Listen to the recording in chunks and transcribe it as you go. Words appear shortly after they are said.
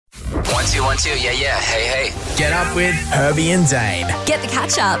1212, yeah. Hey. Get up with Herbie and Dane. Get the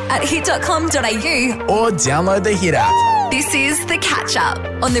catch up at hit.com.au Or download the Hit app. This is The Catch Up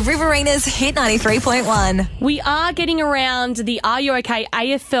on the Riverina's Hit 93.1. We are getting around the Are You OK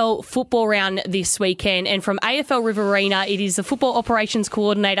AFL football round this weekend, and from AFL Riverina, it is the Football Operations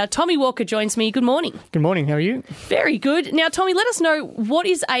Coordinator, Tommy Walker, joins me. Good morning. Good morning, how are you? Very good. Now, Tommy, let us know, what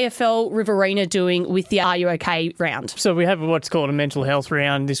is AFL Riverina doing with the Are You OK round? So we have what's called a mental health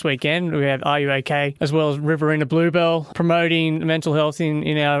round this weekend. We have Are You OK, as well as Riverina Bluebell, promoting mental health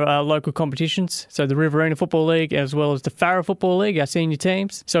in our local competitions. So the Riverina Football League, as well as the Farah Football League, our senior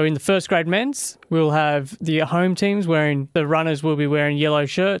teams. So in the first grade men's, we'll have the home teams the runners will be wearing yellow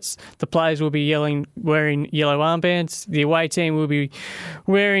shirts, the players will be wearing yellow armbands, the away team will be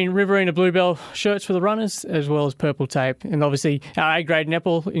wearing Riverina Bluebell shirts for the runners, as well as purple tape. And obviously our A-grade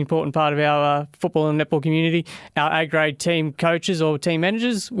netball, important part of our football and netball community, our A-grade team coaches or team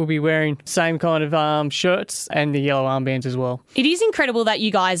managers will be wearing same kind of shirts and the yellow armbands as well. It is incredible that you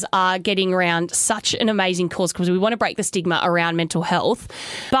guys are getting around such an amazing cause, because we want to break the stigma around mental health.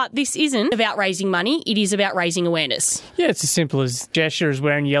 But this isn't about raising money, it is about raising awareness. Yeah, it's as simple as gestures,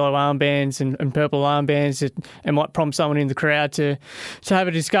 wearing yellow armbands and purple armbands. It might prompt someone in the crowd to have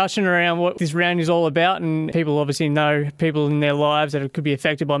a discussion around what this round is all about, and people obviously know people in their lives that could be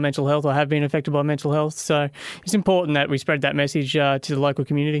affected by mental health or have been affected by mental health. So it's important that we spread that message to the local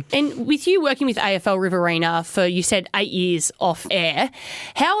community. And with you working with AFL Riverina for, you said, 8 years off air,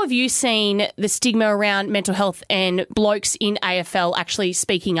 how have you seen the stigma around mental health and blokes in AFL actually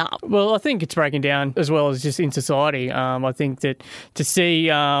speaking up? Well, I think it's breaking down as well as just in society. I think that to see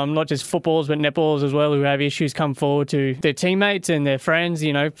not just footballers but netballers as well who have issues come forward to their teammates and their friends.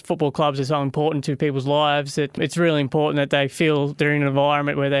 You know, football clubs are so important to people's lives that it's really important that they feel they're in an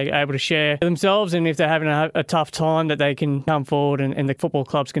environment where they're able to share themselves, and if they're having a tough time that they can come forward and the football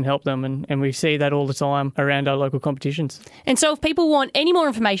clubs can help them. And we see that all the time around our local competitions. And so if people want any more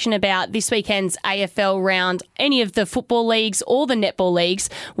information about this weekend's AFL round, any of the football leagues or the netball leagues,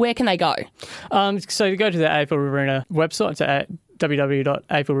 where can they go? So you go to the AFL Riverina website, so at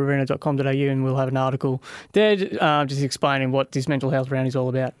www.aflriverina.com.au, and we'll have an article there just explaining what this mental health round is all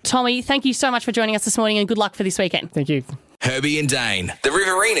about. Tommy, thank you so much for joining us this morning, and good luck for this weekend. Thank you. Herbie and Dane, the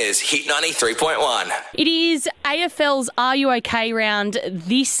Riverina's Hit 93.1. It is AFL's Are You OK round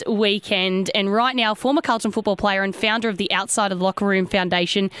this weekend, and right now, former Carlton football player and founder of the Outside of the Locker Room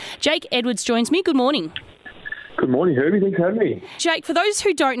Foundation, Jake Edwards, joins me. Good morning. Good morning, Herbie. Thanks for having me. Jake, for those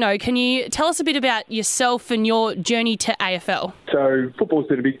who don't know, can you tell us a bit about yourself and your journey to AFL? So football's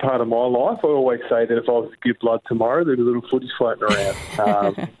been a big part of my life. I always say that if I was to give blood tomorrow, there'd be little footies floating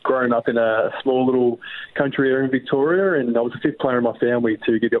around. Growing up in a small little country area in Victoria, and I was the fifth player in my family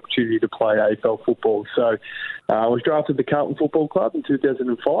to get the opportunity to play AFL football. So I was drafted to the Carlton Football Club in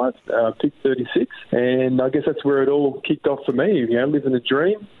 2005, picked 36, and I guess that's where it all kicked off for me. You know, living the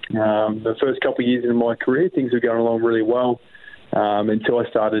dream. The first couple of years in my career, things were going along really well until I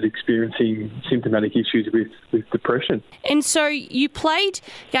started experiencing symptomatic issues with depression. And so you played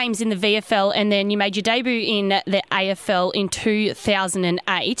games in the VFL, and then you made your debut in the AFL in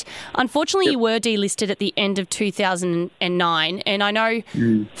 2008. Unfortunately, You were delisted at the end of 2009. And I know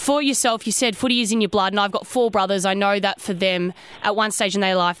for yourself, you said footy is in your blood, and I've got four brothers. I know that for them, at one stage in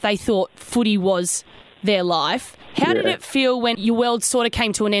their life, they thought footy was their life. How did it feel when your world sort of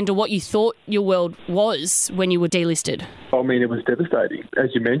came to an end, or what you thought your world was when you were delisted? I mean, it was devastating.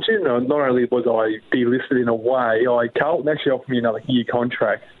 As you mentioned, not only was I delisted in a way, Carlton actually offered me another year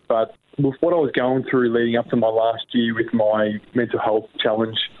contract, but with what I was going through leading up to my last year with my mental health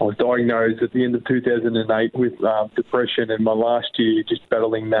challenge, I was diagnosed at the end of 2008 with depression, and my last year just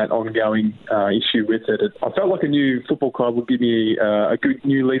battling that ongoing issue with it. I felt like a new football club would give me a good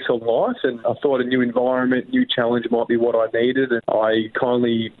new lease on life, and I thought a new environment, new challenge might be what I needed. And I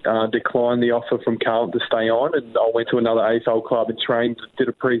kindly declined the offer from Carlton to stay on, and I went to another AFL club and trained, did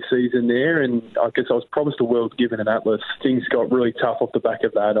a pre-season there, and I guess I was promised a world given an atlas. Things got really tough off the back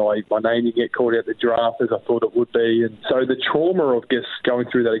of that. My name didn't get called out the draft as I thought it would be, and so the trauma of going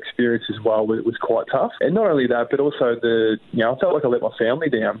through that experience as well was quite tough. And not only that, but also I felt like I let my family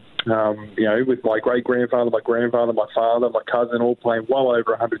down. With my great-grandfather, my grandfather, my father, my cousin, all playing well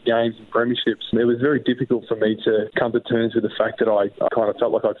over 100 games and premierships. It was very difficult for me to come to terms with the fact that I kind of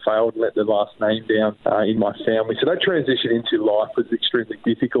felt like I'd failed and let the last name down in my family. So that transition transition into life was extremely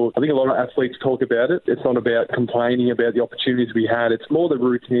difficult. I think a lot of athletes talk about it. It's not about complaining about the opportunities we had. It's more the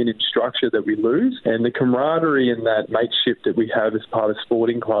routine and structure that we lose, and the camaraderie and that mateship that we have as part of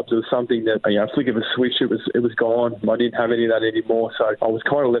sporting clubs. It was something that, flick of a switch, it was gone. I didn't have any of that anymore, so I was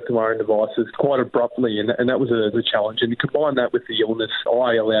kind of left to my own devices quite abruptly, and that was a challenge. And combine that with the illness,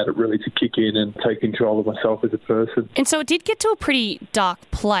 I allowed it really to kick in and take control of myself as a person. And so it did get to a pretty dark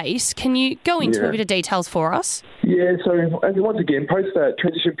place. Can you go into a bit of details for us? Yeah, so once again, post that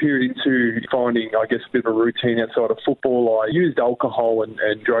transition period into finding, I guess, a bit of a routine outside of football, I used alcohol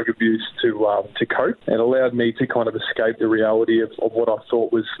and drug abuse to cope, and allowed me to kind of escape the reality of what I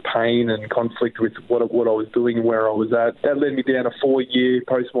thought was pain and conflict with what I was doing and where I was at. That led me down a 4-year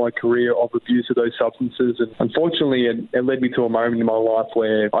post my career of abuse of those substances, and unfortunately it led me to a moment in my life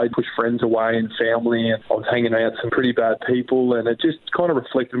where I pushed friends away and family, and I was hanging out with some pretty bad people, and it just kind of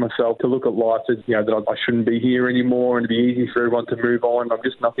reflected myself to look at life as, that I shouldn't be here anymore, and it'd be easy for everyone to move on. I'm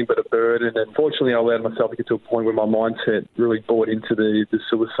just nothing but a burden. And fortunately, I allowed myself to get to a point where my mindset really bought into the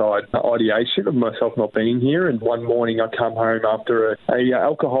suicide ideation of myself not being here. And one morning I come home after a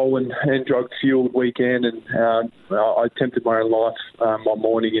alcohol and drug-fueled weekend, and I attempted my own life one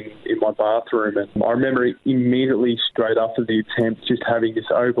morning in my bathroom. And I remember immediately straight after the attempt just having this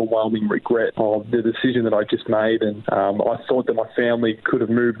overwhelming regret of the decision that I just made. And I thought that my family could have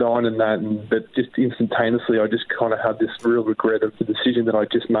moved on but just instantaneously I just kind of had this real regret of the decision that I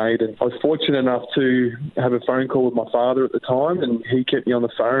just made. And I was fortunate enough to have a phone call with my father at the time, and he kept me on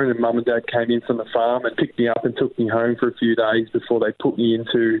the phone, and Mum and Dad came in from the farm and picked me up and took me home for a few days before they put me in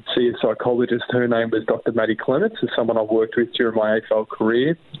to see a psychologist. Her name was Dr. Maddie Clements, who's someone I've worked with during my AFL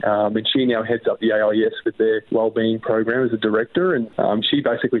career, and she now heads up the AIS with their wellbeing program as a director, and she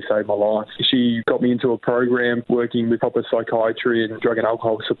basically saved my life. She got me into a program working with proper psychiatry and drug and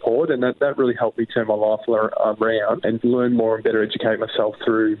alcohol support, and that really helped me turn my life around and learn more and better educate myself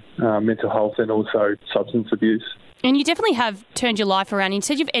through mental health and also substance abuse. And you definitely have turned your life around. You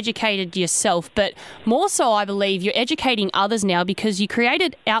said you've educated yourself, but more so, I believe, you're educating others now because you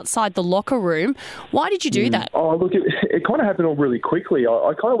created Outside the Locker Room. Why did you do that? Oh, look, it kind of happened all really quickly.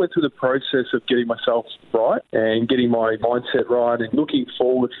 I kind of went through the process of getting myself right and getting my mindset right and looking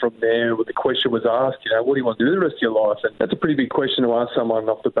forward from there. The question was asked, what do you want to do the rest of your life? And that's a pretty big question to ask someone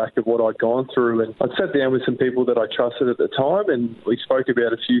off the back of what I'd gone through. And I sat down with some people that I trusted at the time, and we spoke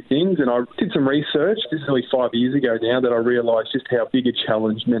about a few things, and I did some research. This is only 5 years ago now that I realised just how big a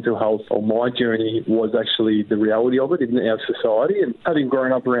challenge mental health on my journey was actually the reality of it in our society. And having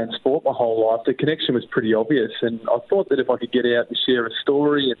grown up around sport my whole life, the connection was pretty obvious. And I thought that if I could get out and share a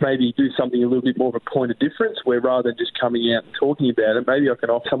story and maybe do something a little bit more of a point of difference, where rather than just coming out and talking about it, maybe I can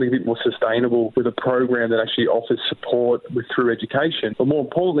offer something a bit more sustainable with a program that actually offers support through education. But more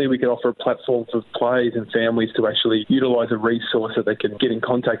importantly, we can offer a platform for players and families to actually utilise a resource that they can get in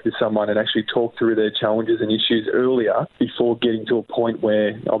contact with someone and actually talk through their challenges and issues earlier before getting to a point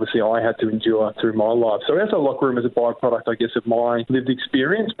where obviously I had to endure through my life. So Outside the Locker Room is a byproduct, I guess, of my lived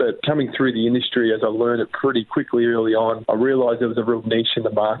experience, but coming through the industry, as I learned it pretty quickly early on, I realised there was a real niche in the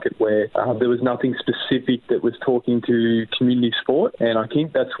market where there was nothing specific that was talking to community sport, and I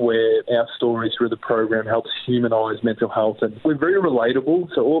think that's where our stories through the program helps humanise mental health. And we're very relatable,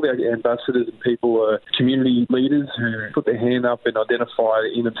 so all of our ambassadors and people are community leaders who put their hand up and identify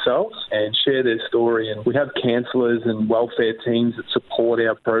in themselves and share their story, and we have counsellors and welfare teams that support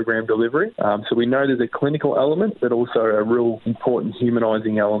our program delivery. So we know there's a clinical element, but also a real important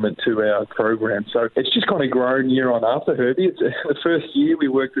humanising element to our program. So it's just kind of grown year on after, Herbie. It's the first year we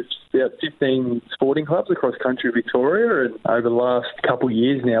worked with about 15 sporting clubs across country Victoria, and over the last couple of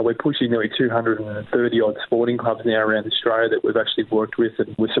years now, we're pushing nearly 230-odd sporting clubs now around Australia that we've actually worked with,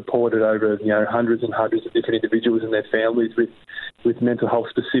 and we've supported over hundreds and hundreds of different individuals and their families with mental health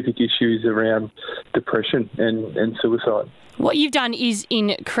specific issues around depression and suicide. What you've done is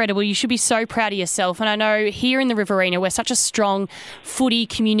incredible. You should be so proud of yourself. And I know here in the Riverina, we're such a strong footy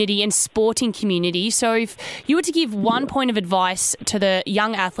community and sporting community. So if you were to give one point of advice to the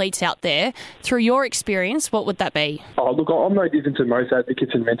young athletes out there, through your experience, what would that be? Oh, look, I'm no different to most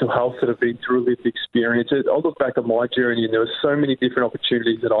advocates in mental health that have been through a lived experience. I look back at my journey, and there were so many different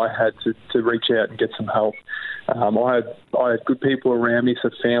opportunities that I had to reach out and get some help. I had good people around me, so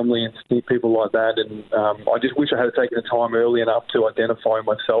family and people like that, and I just wish I had taken the time early enough to identify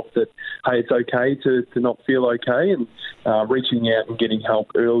myself that, hey, it's okay to not feel okay, and reaching out and getting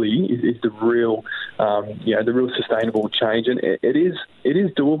help early is the real sustainable change, and it is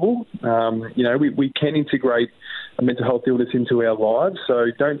doable. We can integrate a mental health illness into our lives. So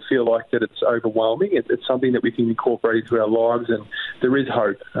don't feel like that it's overwhelming. It's something that we can incorporate into our lives, and there is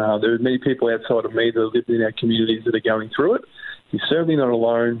hope. There are many people outside of me that live in our communities that are going through it. You're certainly not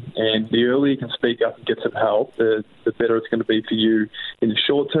alone, and the earlier you can speak up and get some help, the better it's going to be for you in the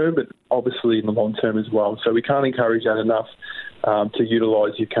short term, but obviously in the long term as well. So we can't encourage that enough to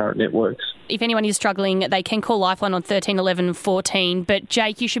utilise your current networks. If anyone is struggling, they can call Lifeline on 13 11 14. But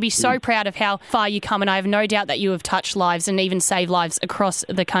Jake, you should be so proud of how far you come, and I have no doubt that you have touched lives and even saved lives across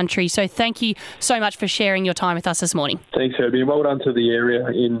the country. So thank you so much for sharing your time with us this morning. Thanks, Herbie, and well done to the area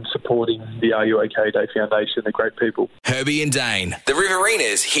in supporting the Are You OK Day Foundation. They're great people. Herbie and Dane, the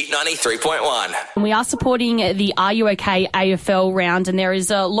Riverina's Hit 93.1. And we are supporting the Are You OK AFL round, and there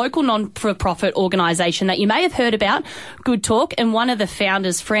is a local non-for-profit organisation that you may have heard about, Good Talk, and one of the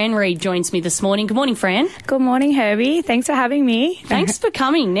founders, Fran Reid, joins me this morning. Good morning, Fran. Good morning, Herbie. Thanks for having me. Thanks for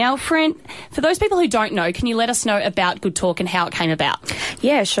coming. Now, Fran, for those people who don't know, can you let us know about Good Talk and how it came about?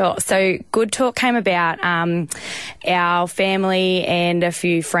 Yeah, sure. So Good Talk came about, our family and a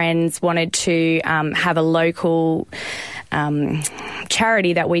few friends wanted to have a local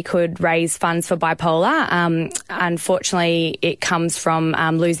charity that we could raise funds for bipolar. Unfortunately, it comes from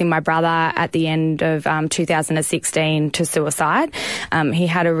losing my brother at the end of 2016 to suicide. He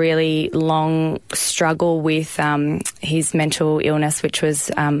had a really long struggle with his mental illness, which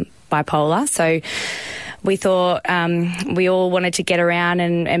was bipolar. So we thought we all wanted to get around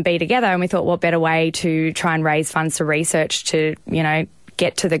and be together, and we thought what better way to try and raise funds for research to,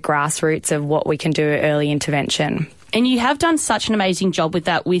 get to the grassroots of what we can do at early intervention. And you have done such an amazing job with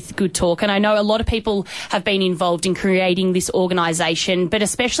that with Good Talk. And I know a lot of people have been involved in creating this organisation, but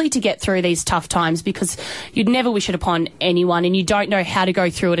especially to get through these tough times, because you'd never wish it upon anyone and you don't know how to go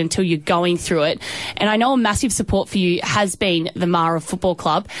through it until you're going through it. And I know a massive support for you has been the Mara Football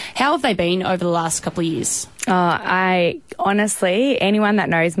Club. How have they been over the last couple of years? I honestly, anyone that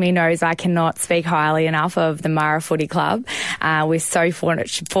knows me knows I cannot speak highly enough of the Mara Footy Club. We're so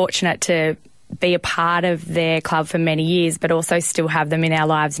fortunate to be a part of their club for many years, but also still have them in our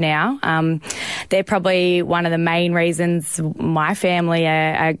lives now. They're probably one of the main reasons my family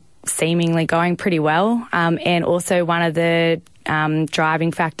are seemingly going pretty well, and also one of the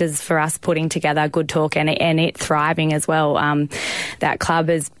driving factors for us putting together Good Talk and it thriving as well. That club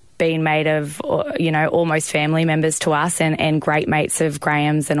has been made of, almost family members to us and great mates of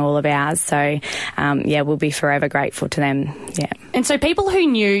Graham's and all of ours. So, we'll be forever grateful to them. Yeah. And so people who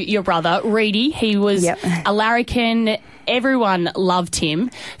knew your brother, Reedy, he was a larrikin. Everyone loved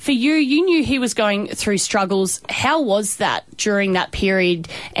him. For you, you knew he was going through struggles. How was that during that period?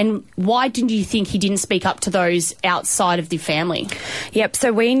 And why didn't you think he didn't speak up to those outside of the family? Yep,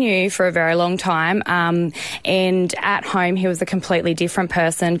 so we knew for a very long time. And at home, he was a completely different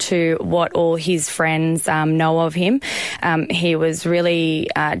person to what all his friends know of him. He was really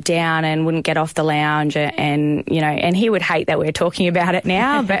down and wouldn't get off the lounge, and he would hate that we're talking about it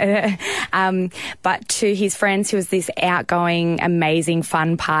now. But to his friends, he was this outgoing, amazing,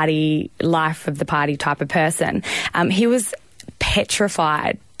 fun party, life of the party type of person. He was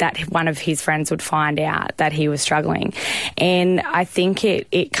petrified that one of his friends would find out that he was struggling. And I think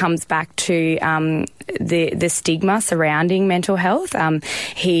it comes back to the stigma surrounding mental health.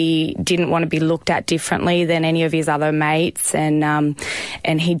 He didn't want to be looked at differently than any of his other mates, and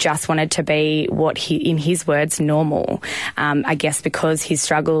he just wanted to be what in his words, normal. I guess because his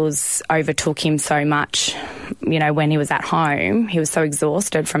struggles overtook him so much, when he was at home, he was so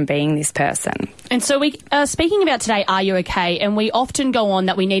exhausted from being this person. And so we are speaking about today, Are You OK? And we often go on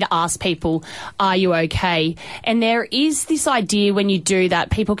that we need to ask people, are you okay? And there is this idea when you do that,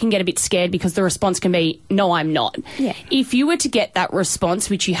 people can get a bit scared because the response can be, no, I'm not. Yeah. If you were to get that response,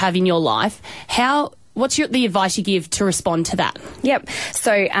 which you have in your life, what's the advice you give to respond to that? Yep.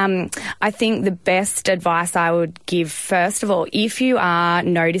 So I think the best advice I would give, first of all, if you are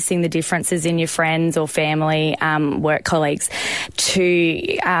noticing the differences in your friends or family, work colleagues,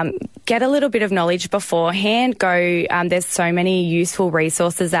 to get a little bit of knowledge beforehand. There's so many useful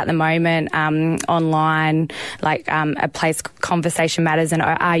resources at the moment online, like a place, Conversation Matters and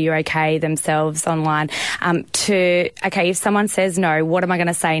Are You OK themselves online. If someone says no, what am I going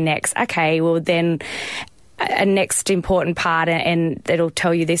to say next? Okay, well then a next important part, and it'll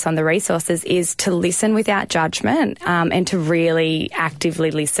tell you this on the resources, is to listen without judgment, and to really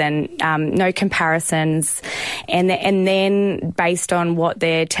actively listen, no comparisons, and then based on what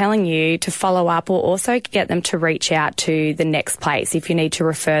they're telling you, to follow up or also get them to reach out to the next place if you need to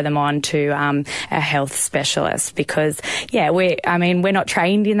refer them on to a health specialist, because we're not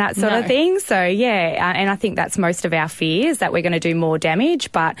trained in that sort of thing. So and I think that's most of our fears, that we're going to do more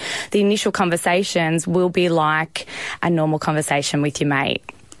damage, but the initial conversations will be like a normal conversation with your mate.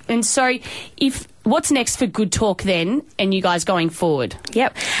 And so what's next for Good Talk then, and you guys going forward?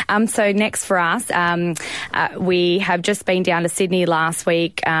 Yep. So next for us, we have just been down to Sydney last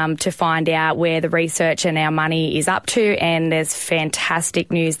week to find out where the research and our money is up to, and there's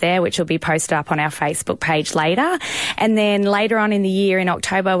fantastic news there, which will be posted up on our Facebook page later. And then later on in the year, in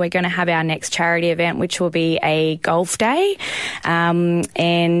October, we're going to have our next charity event, which will be a golf day. One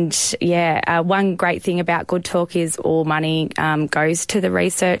great thing about Good Talk is all money goes to the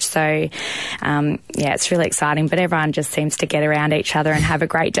research. So, it's really exciting, but everyone just seems to get around each other and have a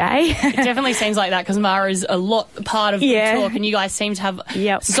great day. It definitely seems like that because Mara's a lot part of Good Talk, and you guys seem to have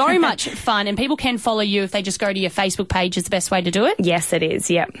so much fun, and people can follow you if they just go to your Facebook page is the best way to do it? Yes, it is,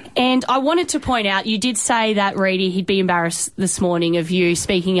 yep. And I wanted to point out, you did say that, Reedy, he'd be embarrassed this morning of you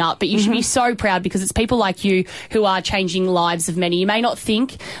speaking up, but you should be so proud because it's people like you who are changing lives of many. You may not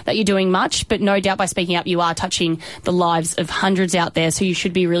think that you're doing much, but no doubt by speaking up you are touching the lives of hundreds out there, so you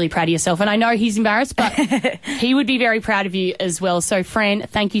should be really proud of yourself. And I know he's embarrassed, but he would be very proud of you as well. So, Fran,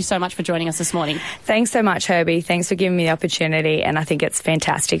 thank you so much for joining us this morning. Thanks so much, Herbie. Thanks for giving me the opportunity, and I think it's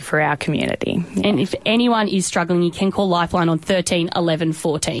fantastic for our community. Yeah. And if anyone is struggling, you can call Lifeline on 13 11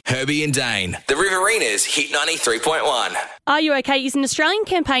 14. Herbie and Dane, the Riverina's Hit 93.1. Are You OK is an Australian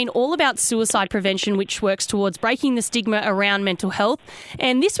campaign all about suicide prevention, which works towards breaking the stigma around mental health.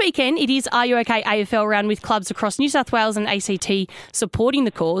 And this weekend, it is Are You OK AFL round with clubs across New South Wales and ACT supporting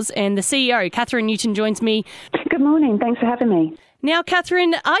the cause. And the CEO, Katherine Newton, joins me. Good morning. Thanks for having me. Now,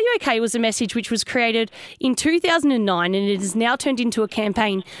 Katherine, Are You OK was a message which was created in 2009, and it has now turned into a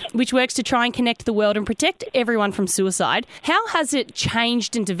campaign which works to try and connect the world and protect everyone from suicide. How has it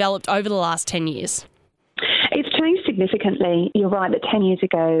changed and developed over the last 10 years? It's changed significantly. You're right that 10 years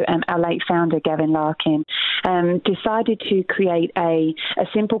ago, our late founder, Gavin Larkin, decided to create a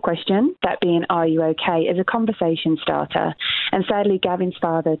simple question, that being, are you okay, as a conversation starter. And sadly, Gavin's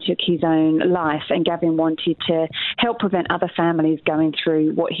father took his own life, and Gavin wanted to help prevent other families going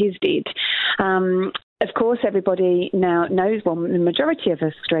through what his did. Of course, everybody now knows, well, the majority of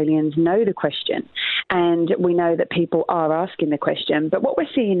Australians know the question, and we know that people are asking the question. But what we're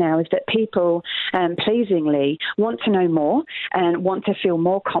seeing now is that people, pleasingly, want to know more and want to feel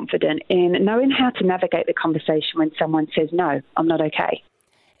more confident in knowing how to navigate the conversation when someone says, no, I'm not okay.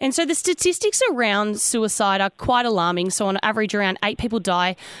 And so the statistics around suicide are quite alarming. So on average, around 8 people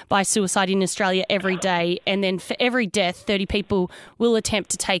die by suicide in Australia every day. And then for every death, 30 people will attempt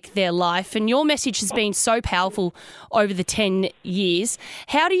to take their life. And your message has been so powerful over the 10 years.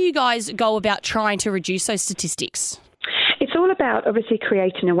 How do you guys go about trying to reduce those statistics? It's all about obviously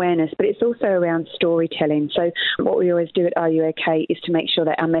creating awareness, but it's also around storytelling. So what we always do at Are You OK is to make sure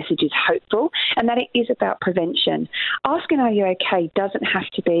that our message is hopeful and that it is about prevention. Asking Are You OK doesn't have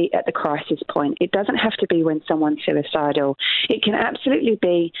to be at the crisis point. It doesn't have to be when someone's suicidal. It can absolutely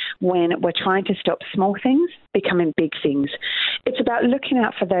be when we're trying to stop small things becoming big things. It's about looking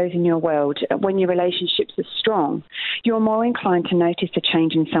out for those in your world. When your relationships are strong, you're more inclined to notice a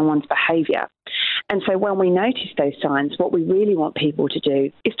change in someone's behaviour. And so when we notice those signs, what we really want people to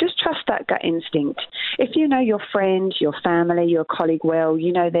do is just trust that gut instinct. If you know your friend, your family, your colleague well,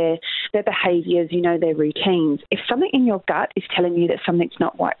 you know their behaviours, you know their routines. If something in your gut is telling you that something's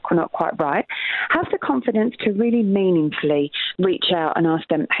not quite right, have the confidence to really meaningfully reach out and ask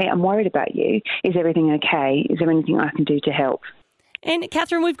them, hey, I'm worried about you. Is everything okay? Is there anything I can do to help? And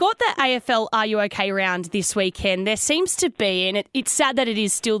Katherine, we've got the AFL Are You OK round this weekend. There seems to be, and it's sad that it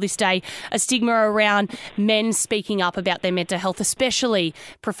is still this day, a stigma around men speaking up about their mental health, especially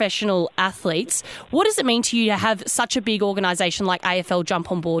professional athletes. What does it mean to you to have such a big organisation like AFL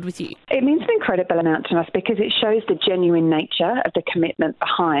jump on board with you? It means an incredible amount to us because it shows the genuine nature of the commitment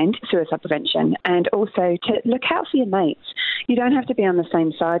behind suicide prevention, and also to look out for your mates. You don't have to be on the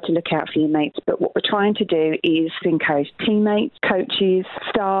same side to look out for your mates, but what we're trying to do is encourage teammates, coaches,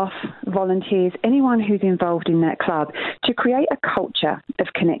 staff, volunteers, anyone who's involved in that club to create a culture of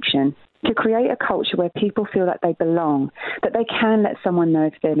connection, to create a culture where people feel that they belong, that they can let someone know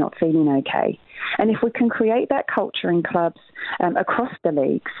if they're not feeling okay. And if we can create that culture in clubs across the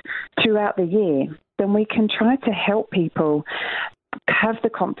leagues throughout the year, then we can try to help people have the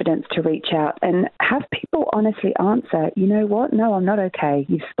confidence to reach out and have people honestly answer, you know what, no, I'm not okay.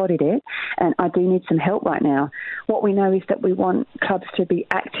 You've spotted it and I do need some help right now. What we know is that we want clubs to be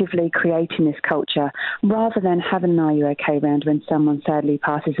actively creating this culture rather than having an Are You OK round when someone sadly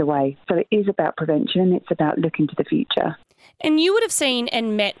passes away. So it is about prevention and it's about looking to the future. And you would have seen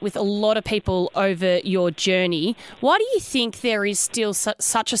and met with a lot of people over your journey. Why do you think there is still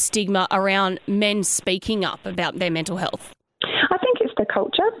such a stigma around men speaking up about their mental health? I think it's the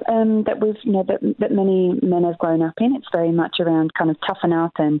culture. that we've, that many men have grown up in. It's very much around kind of toughen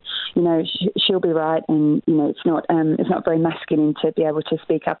up and, she'll be right, and it's not very masculine to be able to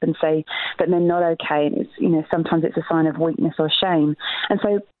speak up and say that they're not okay. And it's, sometimes it's a sign of weakness or shame, and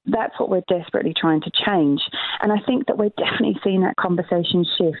so that's what we're desperately trying to change. And I think that we're definitely seeing that conversation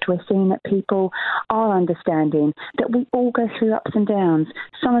shift. We're seeing that people are understanding that we all go through ups and downs.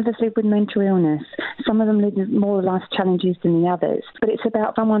 Some of us live with mental illness. Some of them live with more life challenges than the others. But it's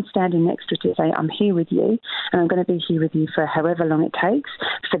about someone standing next to you to say, I'm here with you, and I'm going to be here with you for however long it takes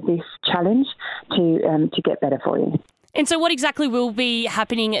for this challenge to get better for you. And so what exactly will be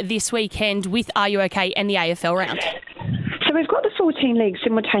happening this weekend with Are You OK and the AFL round? So we've got the 14 leagues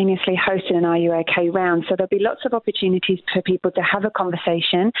simultaneously hosting an Are You OK round, so there'll be lots of opportunities for people to have a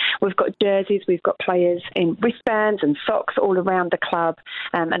conversation. We've got jerseys, we've got players in wristbands and socks all around the club,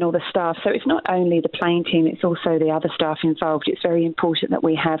 and all the staff. So it's not only the playing team, it's also the other staff involved. It's very important that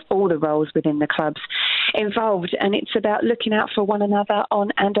we have all the roles within the clubs involved, and it's about looking out for one another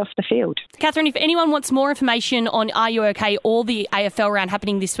on and off the field. Catherine, if anyone wants more information on Are You OK or the AFL round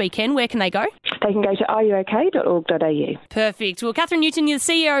happening this weekend, where can they go? They can go to areyouok.org.au. Perfect. Well, Katherine Newton, you're the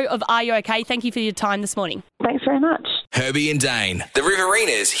CEO of Are You OK? Thank you for your time this morning. Thanks very much. Herbie and Dane, the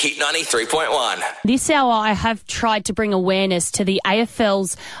Riverina's Hit 93.1. This hour, I have tried to bring awareness to the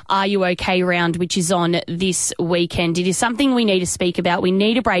AFL's Are You OK round, which is on this weekend. It is something we need to speak about. We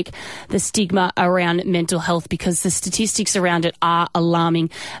need to break the stigma around mental health because the statistics around it are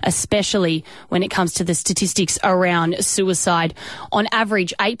alarming, especially when it comes to the statistics around suicide. On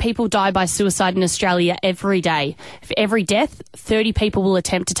average, 8 people die by suicide in Australia every day. For every death, 30 people will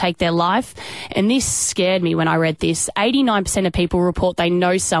attempt to take their life. And this scared me when I read this. 89% of people report they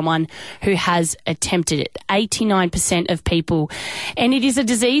know someone who has attempted it. 89% of people. And it is a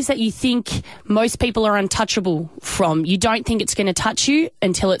disease that you think most people are untouchable from. You don't think it's going to touch you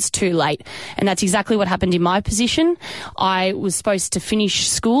until it's too late. And that's exactly what happened in my position. I was supposed to finish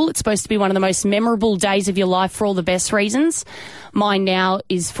school. It's supposed to be one of the most memorable days of your life for all the best reasons. Mine now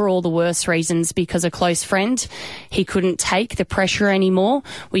is for all the worst reasons because a close friend, he couldn't take the pressure anymore.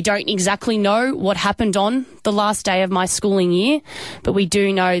 We don't exactly know what happened on the last day of my schooling year, but we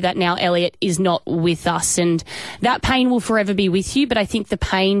do know that now Elliot is not with us, and that pain will forever be with you. But I think the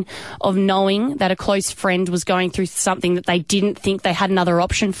pain of knowing that a close friend was going through something that they didn't think they had another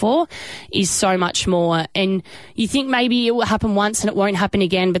option for is so much more. And you think maybe it will happen once and it won't happen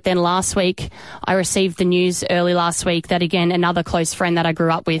again, but then last week I received the news early last week that again another close friend that I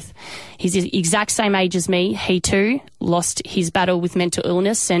grew up with, he's the exact same age as me, he too lost his battle with mental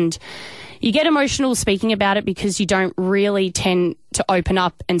illness. And you get emotional speaking about it because you don't really tend to open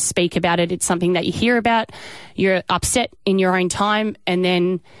up and speak about it. It's something that you hear about, you're upset in your own time, and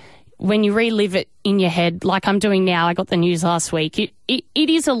then when you relive it in your head, like I'm doing now, I got the news last week, it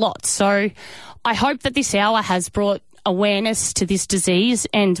is a lot. So I hope that this hour has brought awareness to this disease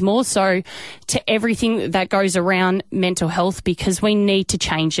and more so to everything that goes around mental health, because we need to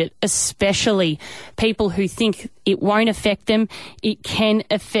change it, especially people who think it won't affect them. It can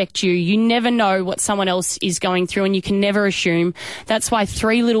affect you. You never know what someone else is going through, and you can never assume. That's why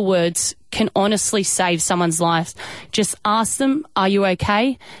 3 little words can honestly save someone's life. Just ask them, are you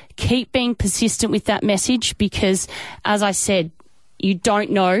okay? Keep being persistent with that message because, as I said, you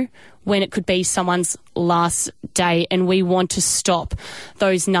don't know when it could be someone's last day, and we want to stop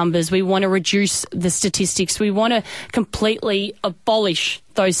those numbers. We want to reduce the statistics. We want to completely abolish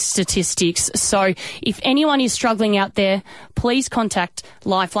those statistics. So if anyone is struggling out there, please contact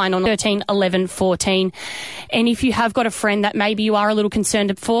Lifeline on 13 11 14. And if you have got a friend that maybe you are a little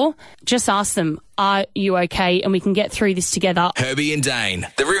concerned for, just ask them, are you okay? And we can get through this together. Herbie and Dane,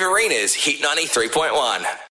 the Riverina's Hit 93.1.